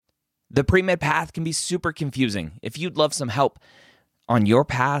The pre-med path can be super confusing. If you'd love some help on your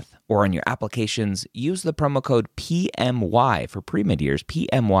path or on your applications, use the promo code PMY for pre-med years,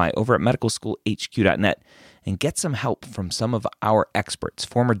 PMY, over at medicalschoolhq.net and get some help from some of our experts,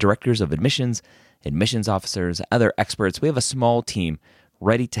 former directors of admissions, admissions officers, other experts. We have a small team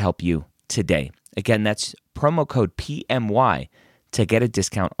ready to help you today. Again, that's promo code PMY to get a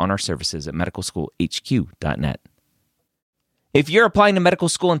discount on our services at medicalschoolhq.net. If you're applying to medical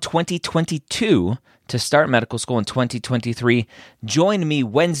school in 2022 to start medical school in 2023, join me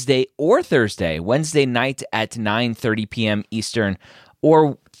Wednesday or Thursday, Wednesday night at 9:30 p.m. Eastern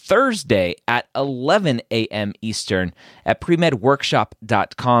or Thursday at 11 a.m. Eastern at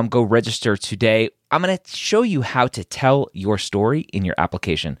premedworkshop.com. Go register today. I'm going to show you how to tell your story in your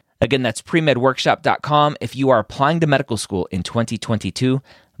application. Again, that's premedworkshop.com. If you are applying to medical school in 2022,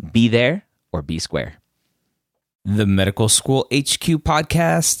 be there or be square. The Medical School HQ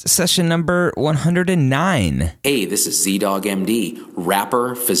podcast, session number 109. Hey, this is Z-Dog MD,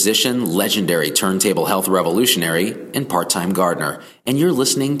 rapper, physician, legendary turntable health revolutionary, and part-time gardener. And you're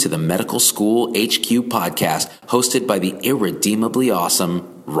listening to the Medical School HQ podcast, hosted by the irredeemably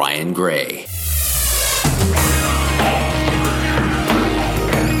awesome Ryan Gray.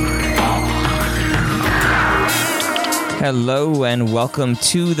 Hello and welcome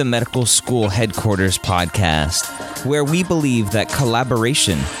to the Medical School Headquarters podcast, where we believe that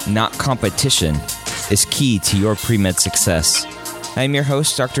collaboration, not competition, is key to your pre-med success. I'm your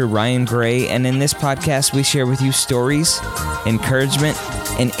host, Dr. Ryan Gray, and in this podcast, we share with you stories, encouragement,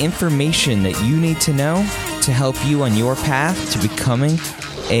 and information that you need to know to help you on your path to becoming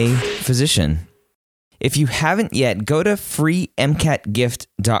a physician. If you haven't yet, go to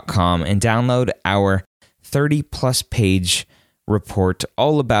freemcatgift.com and download our 30-plus page report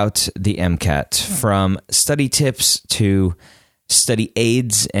all about the MCAT, from study tips to study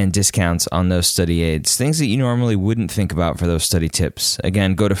aids and discounts on those study aids, things that you normally wouldn't think about for those study tips.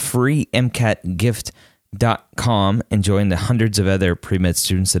 Again, go to freemcatgift.com and join the hundreds of other pre-med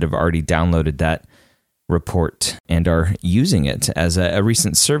students that have already downloaded that report and are using it. As a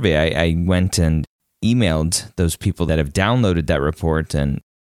recent survey, I went and emailed those people that have downloaded that report, and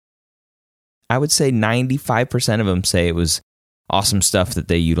I would say 95% of them say it was awesome stuff that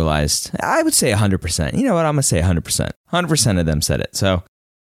they utilized. I would say 100%. You know what? I'm going to say 100%. 100% of them said it. So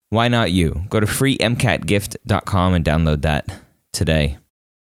why not you? Go to freemcatgift.com and download that today.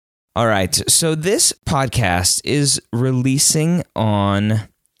 All right. So this podcast is releasing on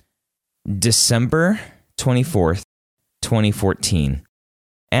December 24th, 2014.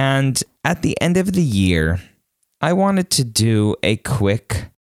 And at the end of the year, I wanted to do a quick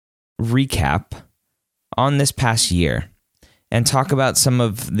recap on this past year and talk about some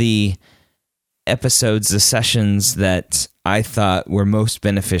of the episodes, the sessions that I thought were most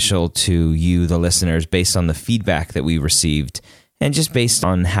beneficial to you, the listeners, based on the feedback that we received and just based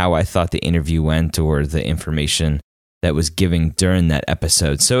on how I thought the interview went or the information that was given during that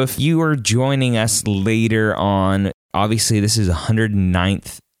episode. So if you are joining us later on, obviously this is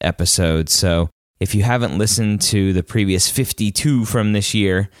 109th episode. So if you haven't listened to the previous 52 from this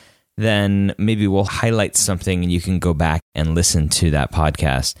year, then maybe we'll highlight something and you can go back and listen to that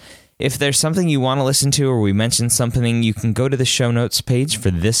podcast. If there's something you want to listen to or we mentioned something, you can go to the show notes page for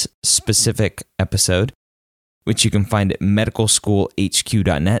this specific episode, which you can find at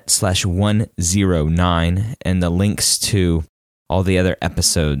medicalschoolhq.net/109, and the links to all the other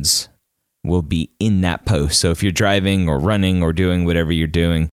episodes will be in that post. So if you're driving or running or doing whatever you're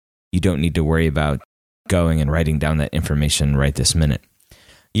doing, you don't need to worry about going and writing down that information right this minute.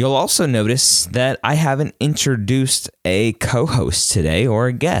 You'll also notice that I haven't introduced a co-host today or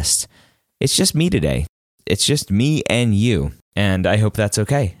a guest. It's just me today. It's just me and you, and I hope that's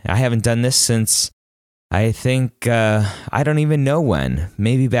okay. I haven't done this since, I think, I don't even know when.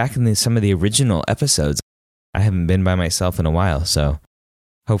 Maybe back in some of the original episodes. I haven't been by myself in a while, so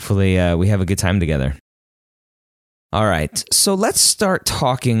hopefully we have a good time together. All right, so let's start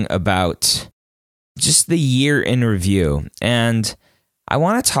talking about just the year in review. And I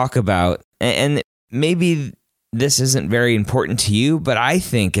want to talk about, and maybe this isn't very important to you, but I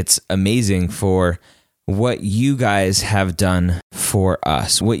think it's amazing for what you guys have done for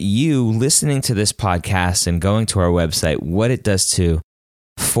us, what you listening to this podcast and going to our website, what it does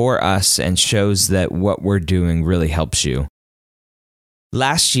for us and shows that what we're doing really helps you.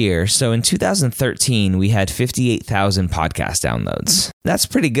 Last year, so in 2013, we had 58,000 podcast downloads. That's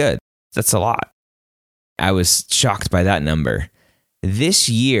pretty good. That's a lot. I was shocked by that number. This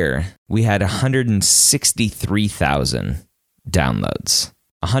year, we had 163,000 downloads.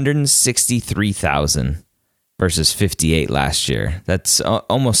 163,000 versus 58 last year. That's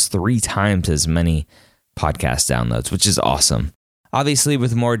almost 3 times as many podcast downloads, which is awesome. Obviously,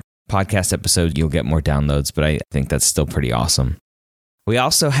 with more podcast episodes, you'll get more downloads, but I think that's still pretty awesome. We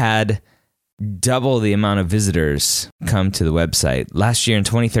also had double the amount of visitors come to the website. Last year in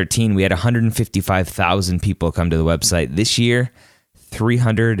 2013, we had 155,000 people come to the website. This year,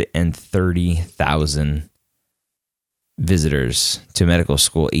 330,000 visitors to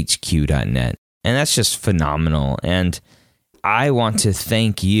medicalschoolhq.net. And that's just phenomenal. And I want to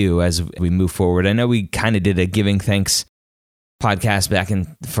thank you as we move forward. I know we kind of did a giving thanks podcast back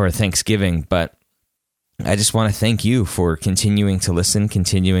for Thanksgiving, but I just want to thank you for continuing to listen,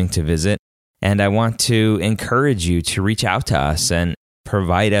 continuing to visit. And I want to encourage you to reach out to us and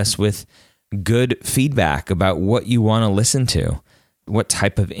provide us with good feedback about what you want to listen to, what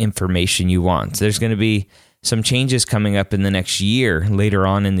type of information you want. There's going to be some changes coming up in the next year, later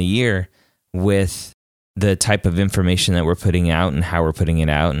on in the year, with the type of information that we're putting out and how we're putting it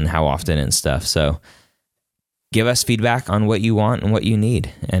out and how often and stuff. So give us feedback on what you want and what you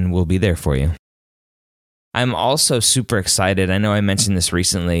need, and we'll be there for you. I'm also super excited. I know I mentioned this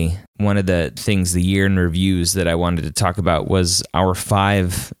recently. One of the things, the year in reviews that I wanted to talk about was our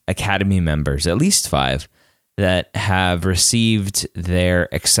 5 Academy members, at least 5, that have received their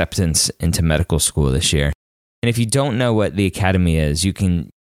acceptance into medical school this year. And if you don't know what the Academy is, you can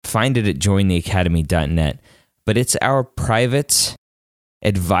find it at jointheacademy.net. But it's our private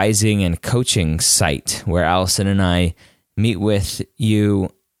advising and coaching site where Allison and I meet with you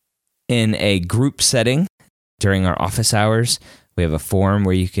in a group setting during our office hours. We have a forum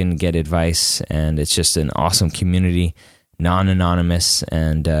where you can get advice, and it's just an awesome community, non-anonymous,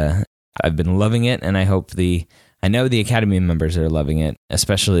 and I've been loving it, and I know the Academy members are loving it,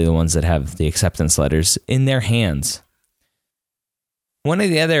 especially the ones that have the acceptance letters in their hands. One of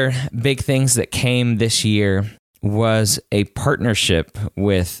the other big things that came this year was a partnership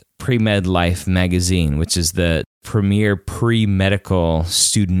with Pre-Med Life magazine, which is the premier pre-medical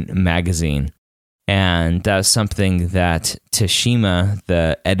student magazine. And that's something that Tashima,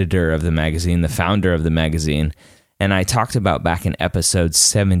 the editor of the magazine, the founder of the magazine, and I talked about back in episode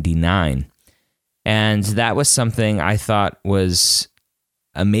 79. And that was something I thought was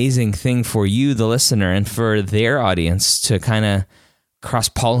amazing thing for you, the listener, and for their audience to kind of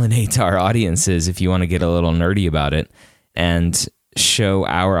cross-pollinate our audiences, if you want to get a little nerdy about it, and show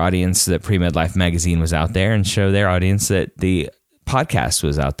our audience that Pre-Med Life magazine was out there and show their audience that the podcast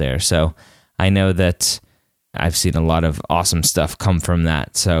was out there. So I know that I've seen a lot of awesome stuff come from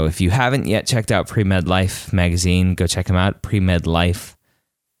that. So if you haven't yet checked out Pre-Med Life magazine, go check them out,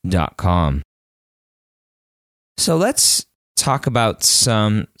 premedlife.com. So let's talk about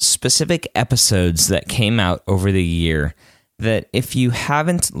some specific episodes that came out over the year that if you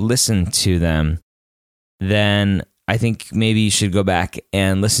haven't listened to them, then I think maybe you should go back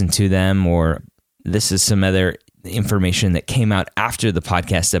and listen to them, or this is some other information that came out after the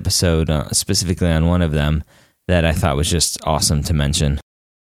podcast episode, specifically on one of them, that I thought was just awesome to mention.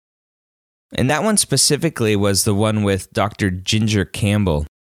 And that one specifically was the one with Dr. Ginger Campbell.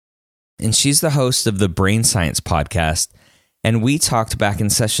 And she's the host of the Brain Science podcast. And we talked back in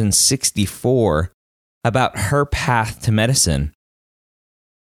session 64 about her path to medicine.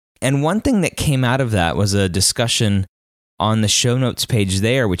 And one thing that came out of that was a discussion on the show notes page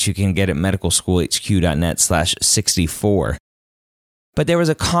there, which you can get at medicalschoolhq.net/64. But there was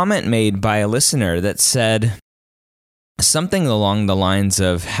a comment made by a listener that said something along the lines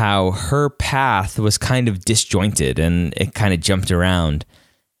of how her path was kind of disjointed and it kind of jumped around.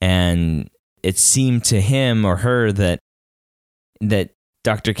 And it seemed to him or her that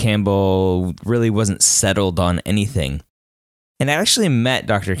Dr. Campbell really wasn't settled on anything. And I actually met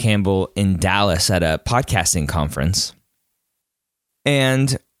Dr. Campbell in Dallas at a podcasting conference.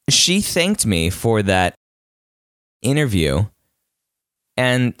 And she thanked me for that interview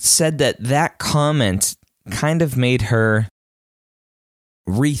and said that comment kind of made her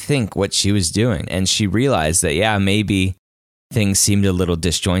rethink what she was doing. And she realized that, yeah, maybe things seemed a little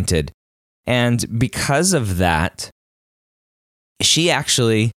disjointed. And because of that, she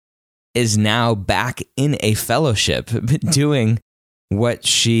actually is now back in a fellowship doing what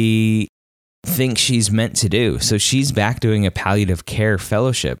she thinks she's meant to do. So she's back doing a palliative care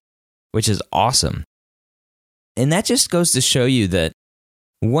fellowship, which is awesome. And that just goes to show you that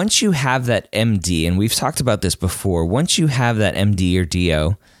once you have that MD, and we've talked about this before, once you have that MD or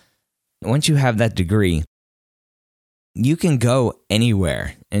DO, once you have that degree, you can go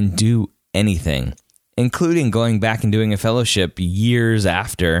anywhere and do anything, including going back and doing a fellowship years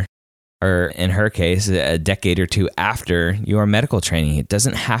after, or in her case, a decade or two after your medical training. It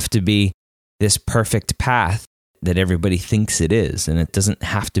doesn't have to be this perfect path that everybody thinks it is, and it doesn't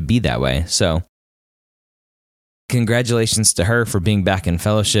have to be that way. So congratulations to her for being back in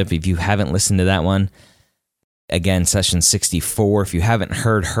fellowship. If you haven't listened to that one, again, session 64. If you haven't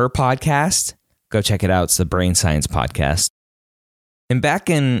heard her podcast, go check it out. It's the Brain Science Podcast. And back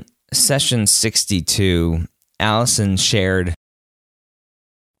in session 62, Allison shared a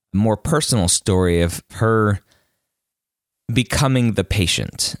more personal story of her becoming the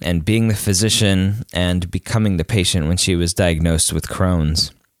patient and being the physician and becoming the patient when she was diagnosed with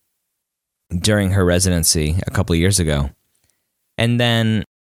Crohn's during her residency a couple of years ago. And then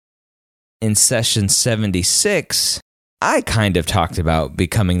in session 76, I kind of talked about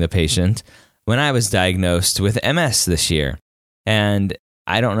becoming the patient when I was diagnosed with MS this year. And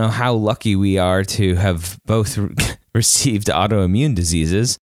I don't know how lucky we are to have both received autoimmune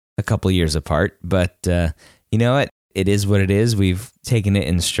diseases a couple of years apart, but you know what? It is what it is. We've taken it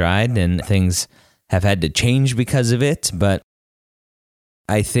in stride, and things have had to change because of it, but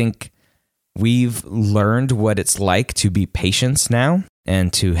I think we've learned what it's like to be patients now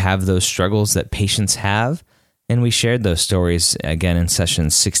and to have those struggles that patients have, and we shared those stories again in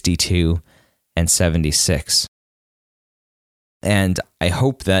sessions 62 and 76. And I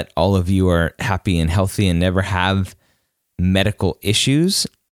hope that all of you are happy and healthy and never have medical issues.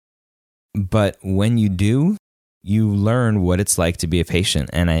 But when you do, you learn what it's like to be a patient.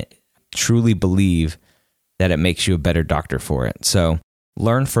 And I truly believe that it makes you a better doctor for it. So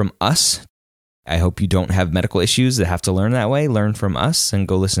learn from us. I hope you don't have medical issues that have to learn that way. Learn from us and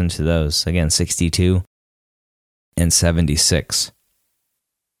go listen to those. Again, 62 and 76.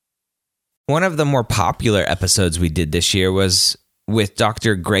 One of the more popular episodes we did this year was with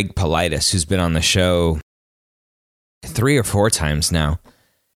Dr. Greg Politis, who's been on the show 3 or 4 times now.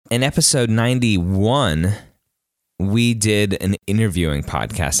 In episode 91, we did an interviewing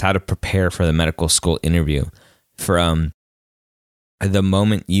podcast, how to prepare for the medical school interview, from the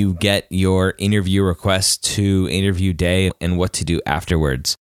moment you get your interview request to interview day and what to do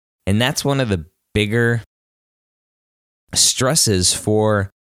afterwards. And that's one of the bigger stresses for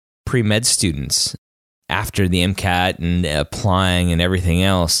pre-med students after the MCAT and applying and everything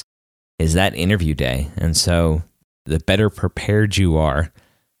else, is that interview day. And so the better prepared you are,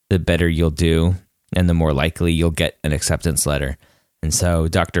 the better you'll do, and the more likely you'll get an acceptance letter. And so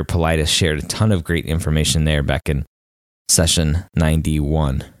Dr. Politis shared a ton of great information there back in session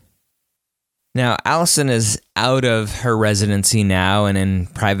 91. Now, Allison is out of her residency now and in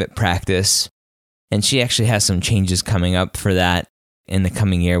private practice, and she actually has some changes coming up for that in the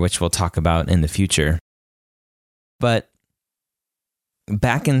coming year, which we'll talk about in the future. But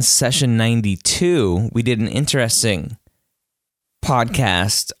back in session 92, we did an interesting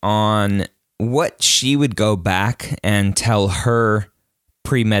podcast on what she would go back and tell her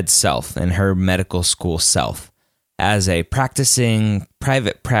pre-med self and her medical school self as a practicing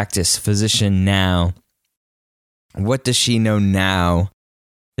private practice physician now. What does she know now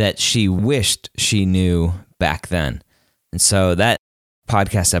that she wished she knew back then? And so that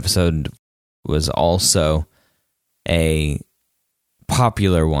podcast episode was also a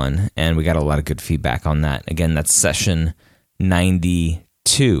popular one, and we got a lot of good feedback on that. Again, that's session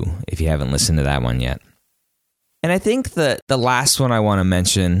 92, if you haven't listened to that one yet. And I think the last one I want to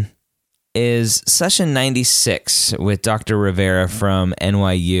mention is session 96 with Dr. Rivera from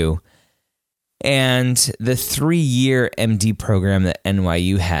NYU and the 3-year MD program that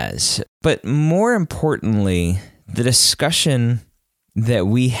NYU has. But more importantly, the discussion that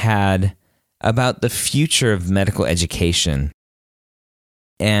we had about the future of medical education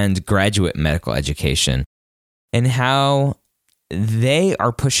and graduate medical education, and how they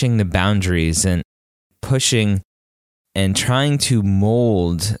are pushing the boundaries and pushing and trying to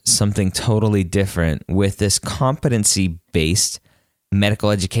mold something totally different with this competency-based medical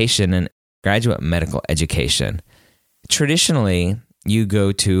education and graduate medical education. Traditionally, you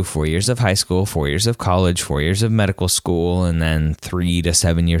go to 4 years of high school, 4 years of college, 4 years of medical school, and then 3 to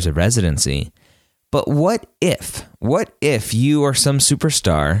 7 years of residency. But what if you are some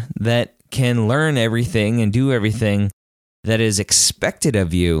superstar that can learn everything and do everything that is expected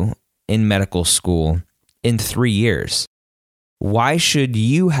of you in medical school in 3 years? Why should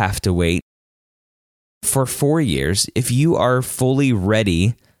you have to wait for 4 years if you are fully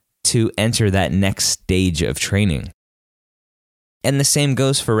ready to enter that next stage of training? And the same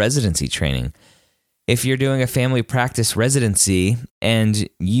goes for residency training. If you're doing a family practice residency and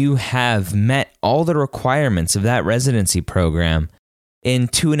you have met all the requirements of that residency program in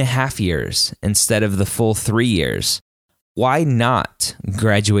 2.5 years instead of the full 3 years, why not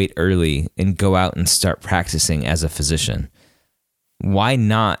graduate early and go out and start practicing as a physician? why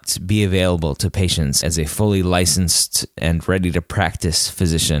not be available to patients as a fully licensed and ready to practice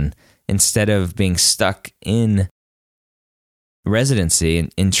physician instead of being stuck in residency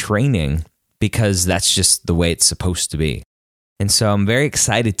and in training because that's just the way it's supposed to be. And so I'm very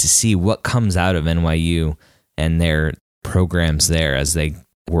excited to see what comes out of NYU and their programs there as they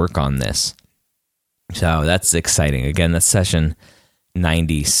work on this. So that's exciting. Again, that's session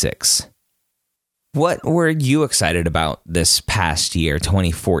 96. What were you excited about this past year,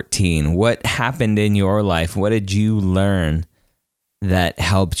 2014? What happened in your life? What did you learn that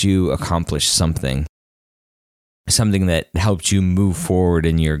helped you accomplish something? Something that helped you move forward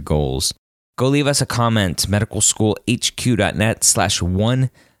in your goals? Go leave us a comment,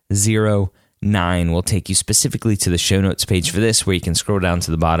 medicalschoolhq.net/109. We'll take you specifically to the show notes page for this, where you can scroll down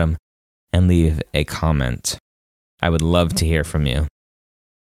to the bottom and leave a comment. I would love to hear from you.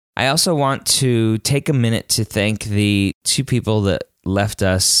 I also want to take a minute to thank the 2 people that left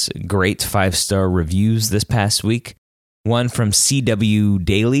us great 5-star reviews this past week. One from CW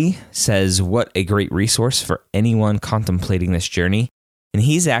Daily says, "What a great resource for anyone contemplating this journey." And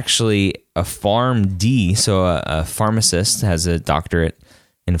he's actually a PharmD, so a pharmacist, has a doctorate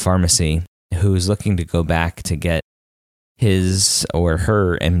in pharmacy, who's looking to go back to get his or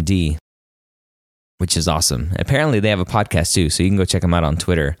her MD, which is awesome. Apparently they have a podcast too, so you can go check them out on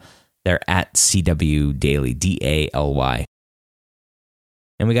Twitter. They're at CW Daily, DALY.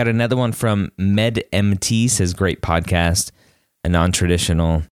 And we got another one from MedMT, says, "Great podcast, a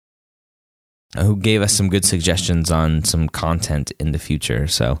non-traditional," who gave us some good suggestions on some content in the future.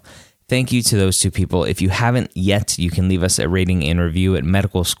 So thank you to those 2 people. If you haven't yet, you can leave us a rating and review at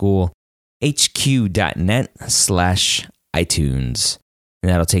medicalschoolhq.net/iTunes.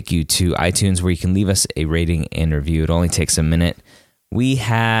 And that'll take you to iTunes, where you can leave us a rating and review. It only takes a minute. We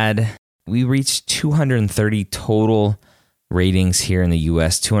reached 230 total ratings here in the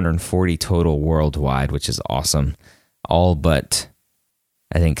US, 240 total worldwide, which is awesome. All but,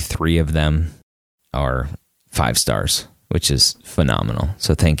 I think, 3 of them are 5 stars, which is phenomenal.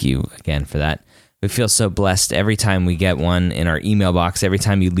 So thank you again for that. We feel so blessed every time we get one in our email box. Every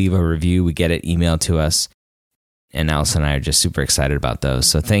time you leave a review, we get it emailed to us. And Alice and I are just super excited about those.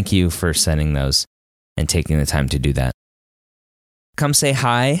 So thank you for sending those and taking the time to do that. Come say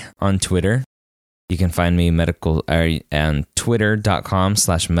hi on Twitter. You can find me on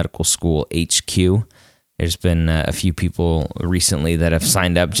twitter.com/medicalschoolhq. There's been a few people recently that have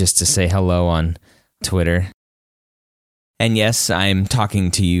signed up just to say hello on Twitter. And yes, I'm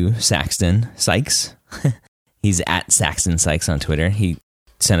talking to you, Saxton Sykes. He's at Saxton Sykes on Twitter. He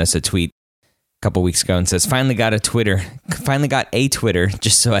sent us a tweet a couple weeks ago and says, finally got a Twitter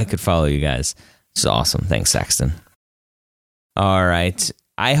just so I could follow you guys. It's awesome. Thanks, Saxton. All right.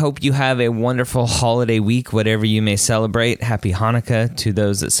 I hope you have a wonderful holiday week, whatever you may celebrate. Happy Hanukkah to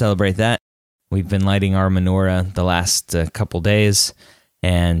those that celebrate that. We've been lighting our menorah the last couple days.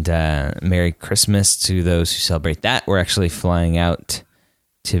 And Merry Christmas to those who celebrate that. We're actually flying out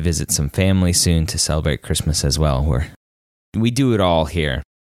to visit some family soon to celebrate Christmas as well. We do it all here.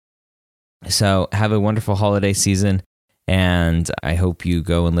 So have a wonderful holiday season, and I hope you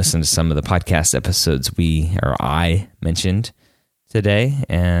go and listen to some of the podcast episodes I mentioned today.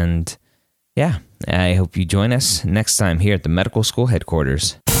 And yeah, I hope you join us next time here at the Medical School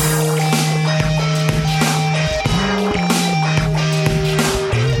Headquarters.